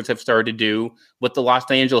Packers have started to do, what the Los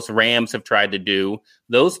Angeles Rams have tried to do.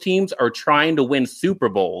 Those teams are trying to win Super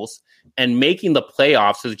Bowls, and making the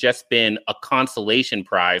playoffs has just been a consolation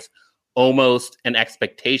prize, almost an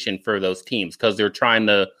expectation for those teams because they're trying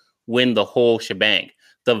to win the whole shebang.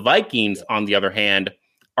 The Vikings, on the other hand,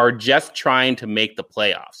 are just trying to make the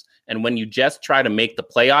playoffs. And when you just try to make the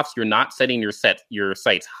playoffs, you're not setting your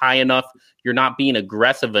sights high enough. You're not being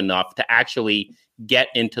aggressive enough to actually get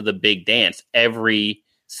into the big dance every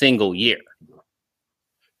single year.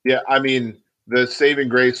 Yeah, I mean, the saving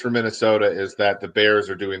grace for Minnesota is that the Bears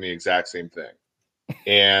are doing the exact same thing.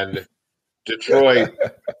 And Detroit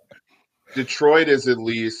is at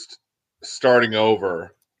least starting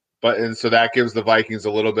over, and so that gives the Vikings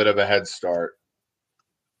a little bit of a head start.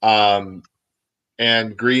 And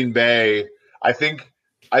Green Bay, I think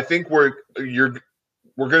we're going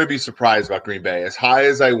to be surprised about Green Bay. As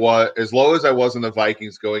low as I was in the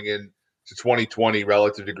Vikings going into 2020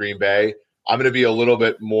 relative to Green Bay, I'm going to be a little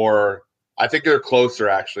bit more. I think they're closer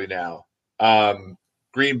actually now.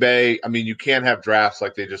 Green Bay, I mean, you can't have drafts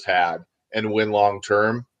like they just had and win long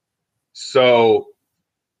term. So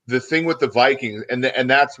the thing with the Vikings, and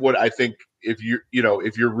that's what I think. If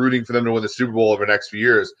you're rooting for them to win the Super Bowl over the next few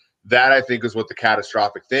years, that I think is what the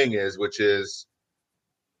catastrophic thing is, which is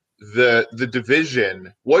the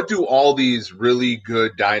division. What do all these really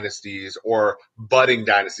good dynasties or budding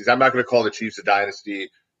dynasties? I'm not going to call the Chiefs a dynasty.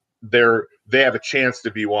 They have a chance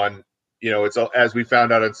to be one. It's as we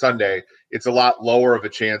found out on Sunday, it's a lot lower of a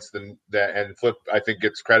chance than that. And Flip, I think,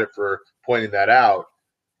 gets credit for pointing that out.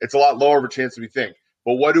 It's a lot lower of a chance than we think.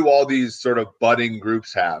 But what do all these sort of budding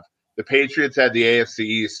groups have? The Patriots had the AFC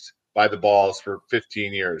East by the balls for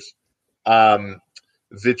 15 years. The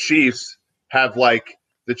Chiefs have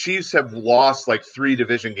lost like 3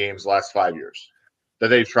 division games the last 5 years that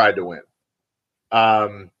they've tried to win.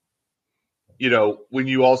 When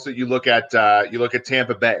you look at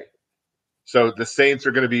Tampa Bay. So the Saints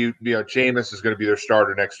are going to be, Jameis is going to be their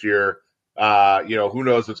starter next year. Who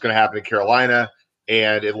knows what's going to happen in Carolina,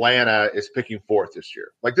 and Atlanta is picking 4th this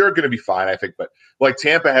year. Like, they're going to be fine, I think, but like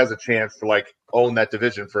Tampa has a chance to like own that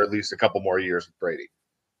division for at least a couple more years with Brady.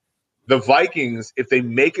 The Vikings, if they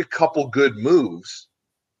make a couple good moves,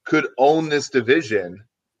 could own this division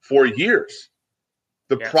for years.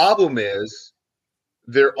 The problem is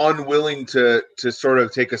they're unwilling to sort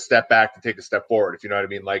of take a step back to take a step forward, if you know what I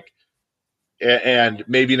mean. Like, and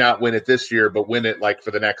maybe not win it this year, but win it like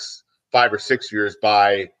for the next 5 or 6 years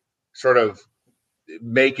by sort of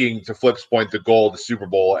making, to Flip's point, the goal of the Super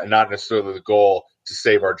Bowl and not necessarily the goal to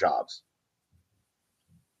save our jobs.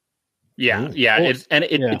 Yeah, yeah.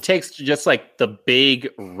 It takes just like the big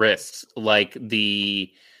risks, like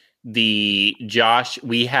the Josh.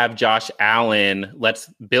 We have Josh Allen. Let's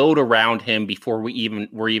build around him before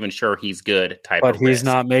we're even sure he's good. But he's risk.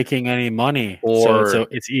 Not making any money, so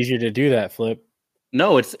it's easier to do that. Flip.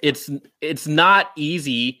 No, it's not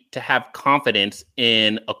easy to have confidence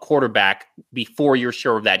in a quarterback before you're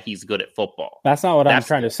sure that he's good at football. That's not what I'm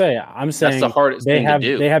trying to say. I'm saying that's the hardest thing to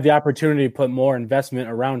do. They have the opportunity to put more investment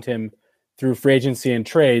around him through free agency and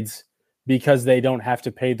trades because they don't have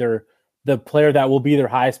to pay the player that will be their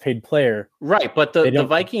highest paid player. Right, but the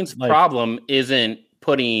Vikings' problem isn't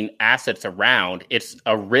putting assets around. It's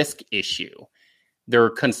a risk issue.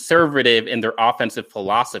 They're conservative in their offensive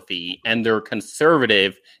philosophy, and they're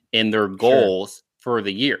conservative in their goals for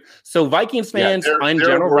the year. So Vikings fans in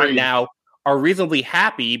general right now are reasonably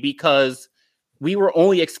happy because we were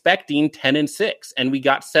only expecting 10-6 and we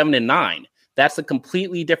got 7-9. That's a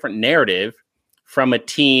completely different narrative from a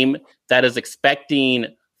team that is expecting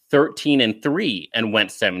 13-3 and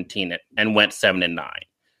went 7-9.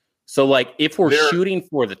 So like if we're shooting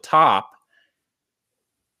for the top,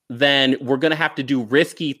 then we're going to have to do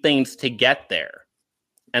risky things to get there.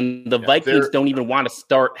 And the Vikings don't even want to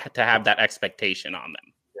start to have that expectation on them.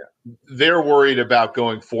 Yeah. They're worried about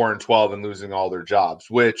going 4-12 and losing all their jobs,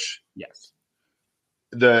 which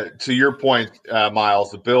to your point,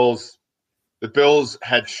 Miles, the Bills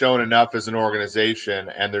had shown enough as an organization,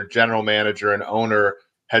 and their general manager and owner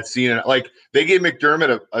had seen it. Like they gave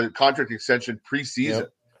McDermott a contract extension preseason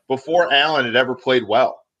before Allen had ever played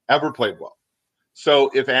well.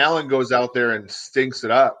 So if Allen goes out there and stinks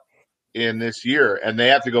it up in this year and they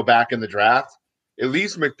have to go back in the draft, at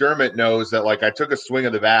least McDermott knows that, like, I took a swing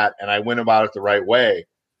of the bat and I went about it the right way.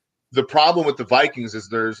 The problem with the Vikings is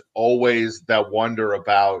there's always that wonder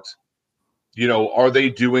about, are they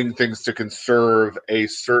doing things to conserve a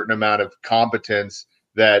certain amount of competence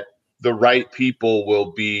that the right people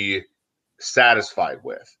will be satisfied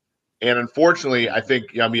with? And unfortunately, I think,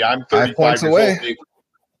 I'm 35 years old.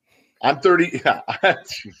 I'm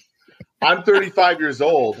 35 years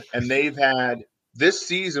old, and they've had – this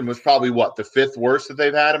season was probably, the fifth worst that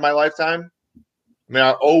they've had in my lifetime? I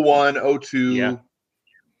mean, 01, 02,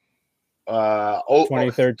 2013.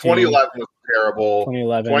 2011 was terrible.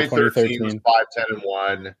 2013 was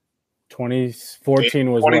 5-10-1.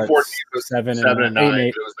 2014 was 7-9.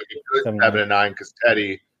 It was like a good 7-9 because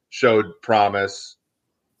Teddy showed promise.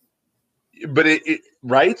 But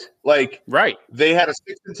right? They had a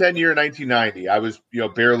 6-10 year in 1990. I was,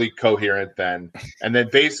 barely coherent then. And then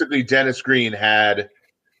basically Dennis Green had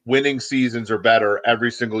winning seasons or better every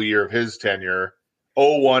single year of his tenure.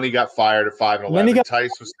 01, he got fired at 5-11.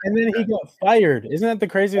 Tice was, and then he got fired. Isn't that the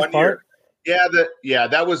craziest part? Yeah,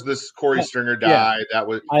 that was this Corey Stringer die. Yeah, that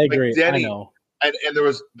was. I agree. Denny, I know. And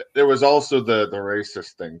there was also the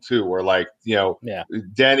racist thing too, where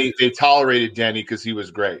Denny, they tolerated Denny because he was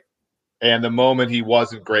great. And the moment he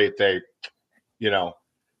wasn't great,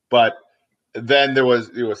 but then it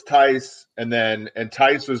was Tice, and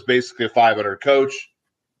Tice was basically a 500 coach.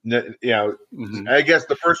 I guess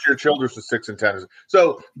the first year Childress was 6-10.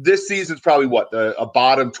 So this season's probably a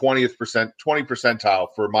bottom 20 percentile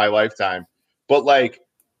for my lifetime. But like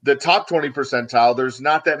the top 20 percentile, there's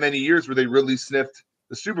not that many years where they really sniffed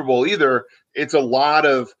the Super Bowl either. It's a lot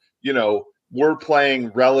of, we're playing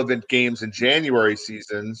relevant games in January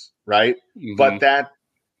seasons, right? Mm-hmm. But that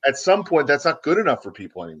at some point that's not good enough for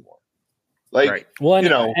people anymore. Like, well,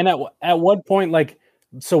 and at what point, like,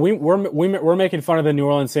 so we're making fun of the New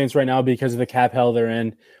Orleans Saints right now because of the cap hell they're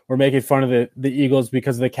in. We're making fun of the Eagles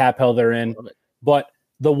because of the cap hell they're in. But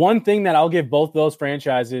the one thing that I'll give both those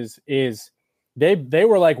franchises is they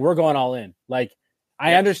were like, we're going all in. Like,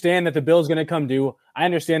 I understand that the bill's going to come due. I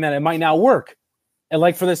understand that it might not work. And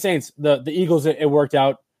like for the Saints, the Eagles, it worked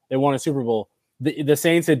out. They won a Super Bowl. The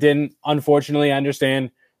Saints, it didn't. Unfortunately, I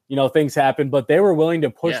understand, things happen, but they were willing to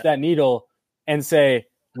push that needle and say,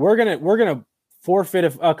 we're gonna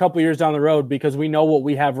forfeit a couple years down the road because we know what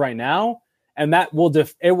we have right now, and that will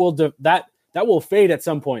fade at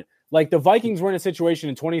some point. Like the Vikings were in a situation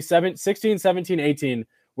in 2016, 17, 18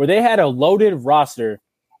 where they had a loaded roster,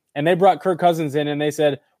 and they brought Kirk Cousins in, and they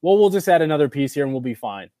said, well, we'll just add another piece here and we'll be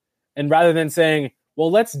fine. And rather than saying, well,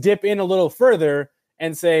 let's dip in a little further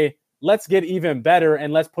and say, let's get even better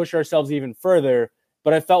and let's push ourselves even further.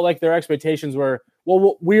 But I felt like their expectations were,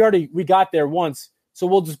 well, we got there once, so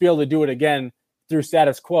we'll just be able to do it again through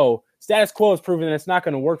status quo. Status quo has proven that it's not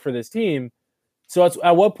going to work for this team. So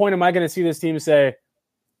at what point am I going to see this team say,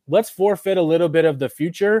 let's forfeit a little bit of the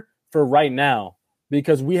future for right now?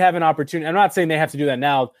 because we have an opportunity. I'm not saying they have to do that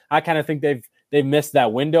now. I kind of think they've missed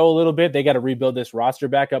that window a little bit. They got to rebuild this roster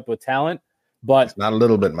back up with talent, but It's not a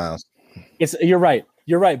little bit, Miles. you're right.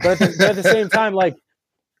 But at the same time, like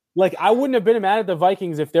I wouldn't have been mad at the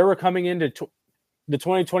Vikings if they were coming into the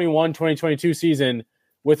 2021-2022 season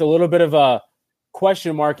with a little bit of a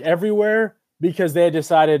question mark everywhere, because they had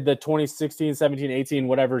decided the 2016, 17, 18,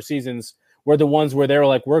 whatever seasons were the ones where they were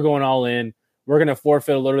like, we're going all in. We're going to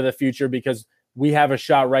forfeit a little of the future because we have a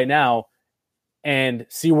shot right now and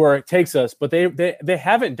see where it takes us. But they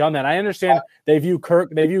haven't done that. I understand they view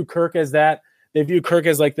Kirk as that. They view Kirk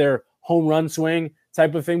as like their home run swing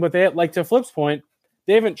type of thing. But they, like to Flip's point,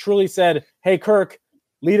 they haven't truly said, hey, Kirk,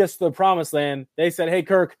 lead us to the promised land. They said, hey,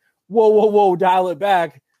 Kirk, whoa, dial it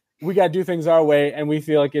back. We got to do things our way, and we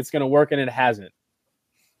feel like it's going to work, and it hasn't.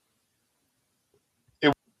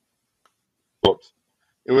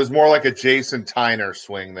 It was more like a Jason Tyner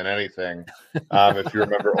swing than anything. If you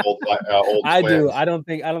remember old I Twins. do. I don't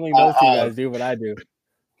think those two guys do, but I do.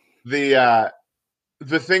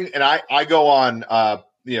 The thing, and I go on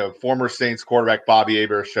former Saints quarterback Bobby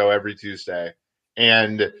Aber's show every Tuesday,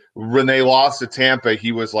 and when they lost to Tampa,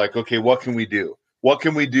 he was like, "Okay, what can we do? What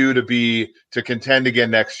can we do to contend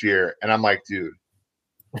again next year?" And I'm like, "Dude,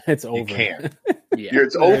 it's over. You can't. Yeah.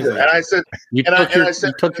 It's over." And I said, you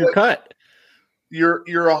took your cut. You're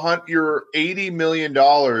 $80 million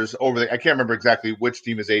over the. I can't remember exactly which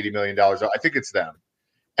team is $80 million. I think it's them.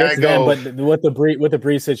 And it's them, but with the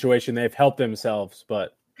Brees situation, they've helped themselves.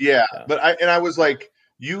 But but I was like,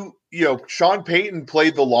 Sean Payton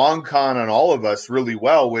played the long con on all of us really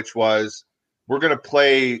well, which was we're going to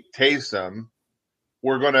play Taysom,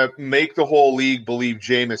 we're going to make the whole league believe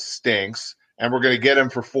Jameis stinks, and we're going to get him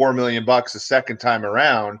for $4 million a second time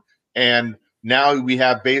around, and now we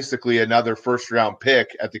have basically another first-round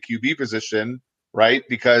pick at the QB position, right?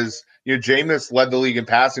 Because Jameis led the league in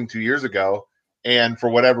passing 2 years ago, and for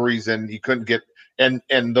whatever reason, he couldn't get. And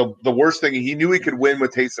the worst thing, he knew he could win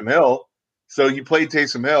with Taysom Hill, so he played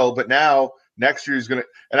Taysom Hill. But now next year he's gonna.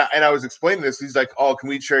 And I was explaining this. He's like, "Oh, can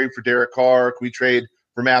we trade for Derek Carr? Can we trade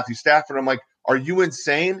for Matthew Stafford?" I'm like, "Are you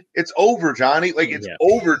insane? It's over, Johnny. Like it's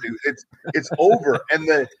over, dude. It's over." And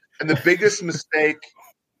the biggest mistake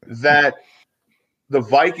that the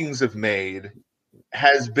Vikings have made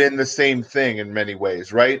has been the same thing in many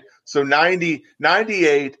ways, right? So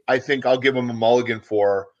 98, I think I'll give them a mulligan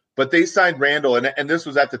for, but they signed Randall, and this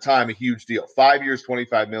was at the time a huge deal. 5 years,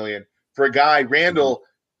 $25 million for a guy. Randall,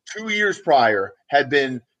 2 years prior, had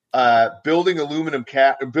been building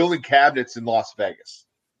building cabinets in Las Vegas.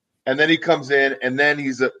 And then he comes in, and then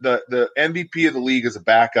he's the MVP of the league as a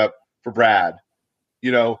backup for Brad.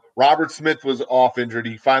 Robert Smith was off injured.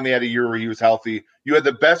 He finally had a year where he was healthy. You had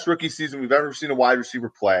the best rookie season we've ever seen a wide receiver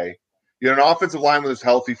play. You had an offensive line that was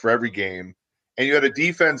healthy for every game. And you had a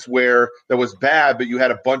defense that was bad, but you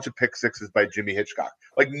had a bunch of pick sixes by Jimmy Hitchcock.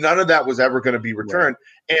 Like none of that was ever going to be returned.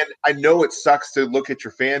 Right. And I know it sucks to look at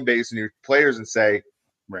your fan base and your players and say,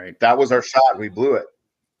 right, that was our shot and we blew it.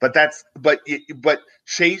 But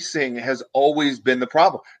chasing has always been the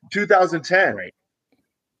problem. 2010. Right.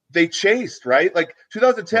 They chased, right? Like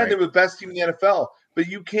 2010, right. They were the best team in the NFL. But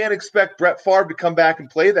you can't expect Brett Favre to come back and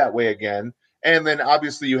play that way again. And then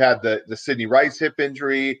obviously you had the Sidney Rice hip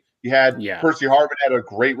injury. You had Percy Harvin had a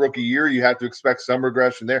great rookie year. You have to expect some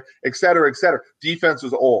regression there, et cetera, et cetera. Defense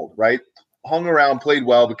was old, right? Hung around, played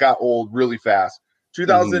well, but got old really fast.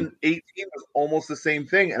 2018 was almost the same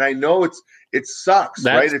thing. And I know it sucks,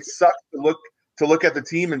 right? It sucks to look at the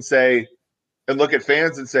team and say, and look at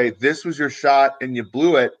fans and say, this was your shot and you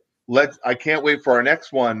blew it. I can't wait for our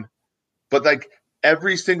next one. But like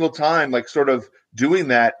every single time, like sort of doing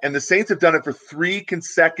that, and the Saints have done it for 3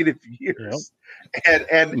 consecutive years, and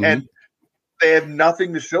they have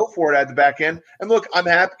nothing to show for it at the back end. And look, I'm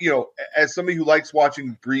happy, as somebody who likes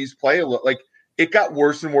watching Brees play a lot, like it got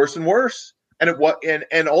worse and worse and worse,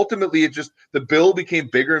 and ultimately it just the bill became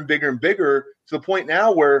bigger and bigger and bigger to the point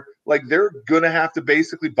now where like they're gonna have to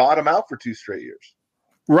basically bottom out for 2 straight years.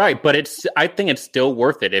 Right, but I think it's still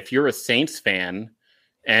worth it if you're a Saints fan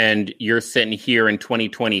and you're sitting here in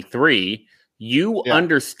 2023. You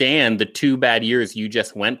understand the 2 bad years you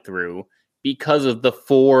just went through because of the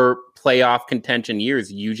 4 playoff contention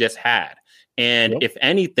years you just had. And if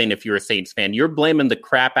anything, if you're a Saints fan, you're blaming the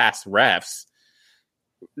crap ass refs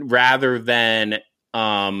rather than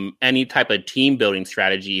any type of team building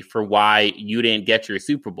strategy for why you didn't get your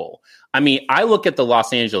Super Bowl. I mean, I look at the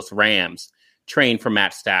Los Angeles Rams trained for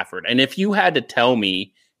Matt Stafford. And if you had to tell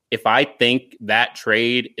me if I think that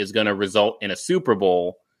trade is going to result in a Super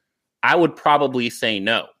Bowl, I would probably say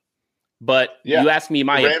no. But you asked me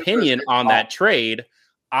my opinion on that trade.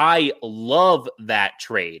 I love that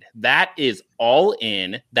trade. That is all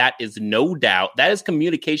in. That is no doubt. That is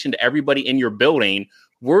communication to everybody in your building.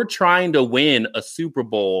 We're trying to win a Super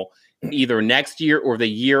Bowl either next year or the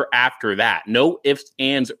year after that. No ifs,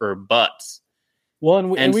 ands, or buts. Well,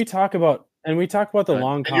 and we talk about the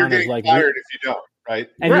long con. You're getting like fired if you don't, right?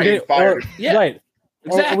 And you're getting fired. Right.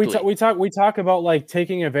 Exactly. We talk about like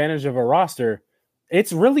taking advantage of a roster.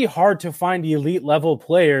 It's really hard to find elite level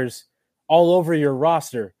players all over your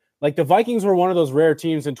roster. Like the Vikings were one of those rare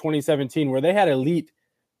teams in 2017 where they had elite,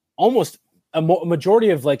 almost a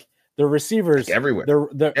majority of like the receivers like everywhere.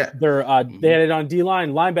 They had it on D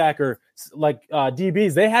line, linebacker, like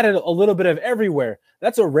DBs. They had it a little bit of everywhere.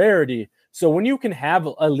 That's a rarity. So when you can have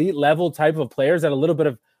elite level type of players at a little bit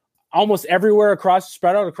of almost everywhere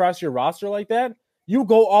spread out across your roster like that, you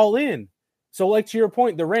go all in. So like to your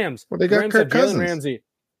point, the Rams. Well, they got Rams Kirk Cousins. Ramsey.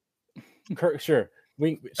 Sure.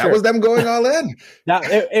 That was them going all in.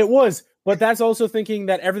 It was, but that's also thinking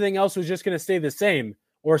that everything else was just going to stay the same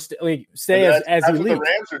or stay as that's elite. What the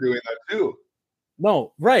Rams are doing that too.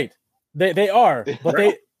 No, right? They are,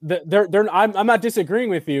 but they're. I'm not disagreeing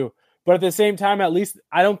with you, but at the same time, at least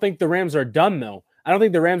I don't think the Rams are done though. I don't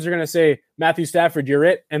think the Rams are going to say Matthew Stafford, you're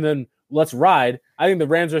it, and then let's ride. I think the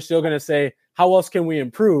Rams are still going to say how else can we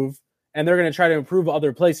improve, and they're going to try to improve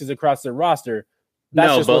other places across their roster.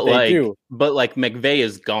 That's just what they do. But like McVay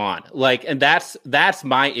is gone. Like, and that's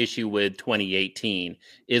my issue with 2018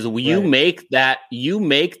 is you make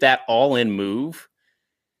that all-in move.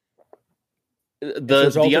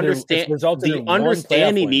 The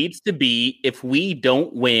understanding needs to be if we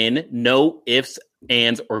don't win, no ifs,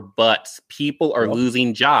 ands, or buts. People are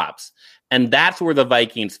losing jobs. And that's where the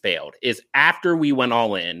Vikings failed, is after we went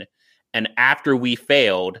all in and after we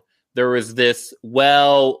failed, there was this,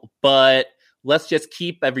 but let's just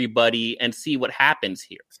keep everybody and see what happens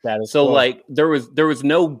here. Like there was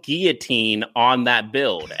no guillotine on that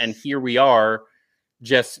build, and here we are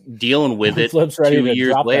just dealing with it 2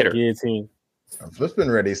 years later. Flip's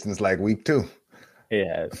been ready since like week 2.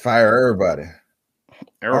 Yeah, fire everybody.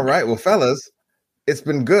 All right, well, fellas, it's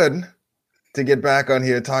been good to get back on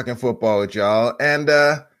here talking football with y'all, and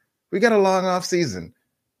we got a long off season.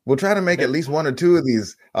 We'll try to make at least one or two of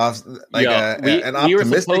these off, an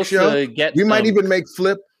optimistic show. We might even make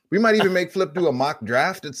Flip do a mock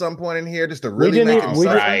draft at some point in here, just to really make him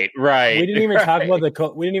right. We didn't even talk about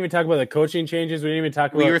the coaching changes. We didn't even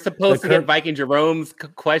talk about. We were supposed to get Viking Jerome's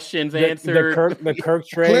questions answered. The Kirk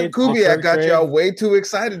trade. Clint Kubiak got y'all way too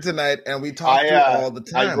excited tonight, and we talked all the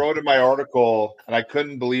time. I wrote in my article, and I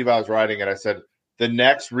couldn't believe I was writing it. I said the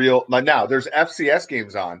next real. Now there's FCS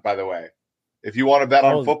games on, by the way. If you want to bet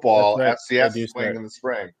on football, FCS is playing in the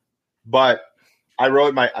spring. But I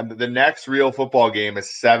wrote the next real football game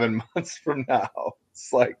is 7 months from now.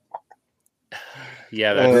 It's like,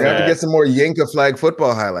 yeah, we have to get some more Yinka flag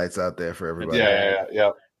football highlights out there for everybody.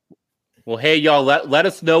 Yeah. Well, hey, y'all, let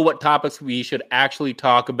us know what topics we should actually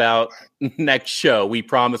talk about next show. We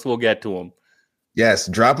promise we'll get to them. Yes,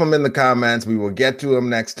 drop them in the comments. We will get to them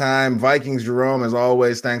next time. Vikings Jerome, as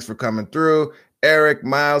always, thanks for coming through. Eric,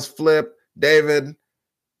 Miles, Flip, David,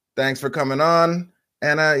 thanks for coming on.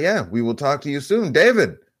 And we will talk to you soon.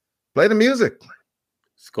 David, play the music.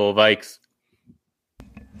 Skol Vikes.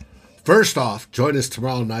 First off, join us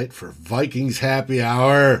tomorrow night for Vikings Happy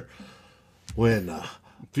Hour, when a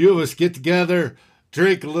few of us get together,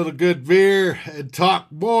 drink a little good beer, and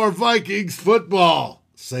talk more Vikings football.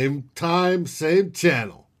 Same time, same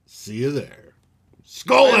channel. See you there.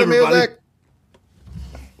 Skol, everybody. Music.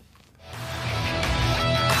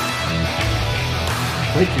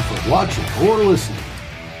 Thank you for watching or listening.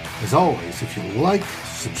 As always, if you like,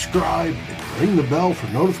 subscribe, and ring the bell for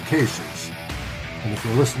notifications. And if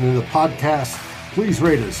you're listening to the podcast, please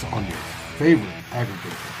rate us on your favorite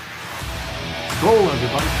aggregator. Skol,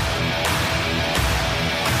 everybody.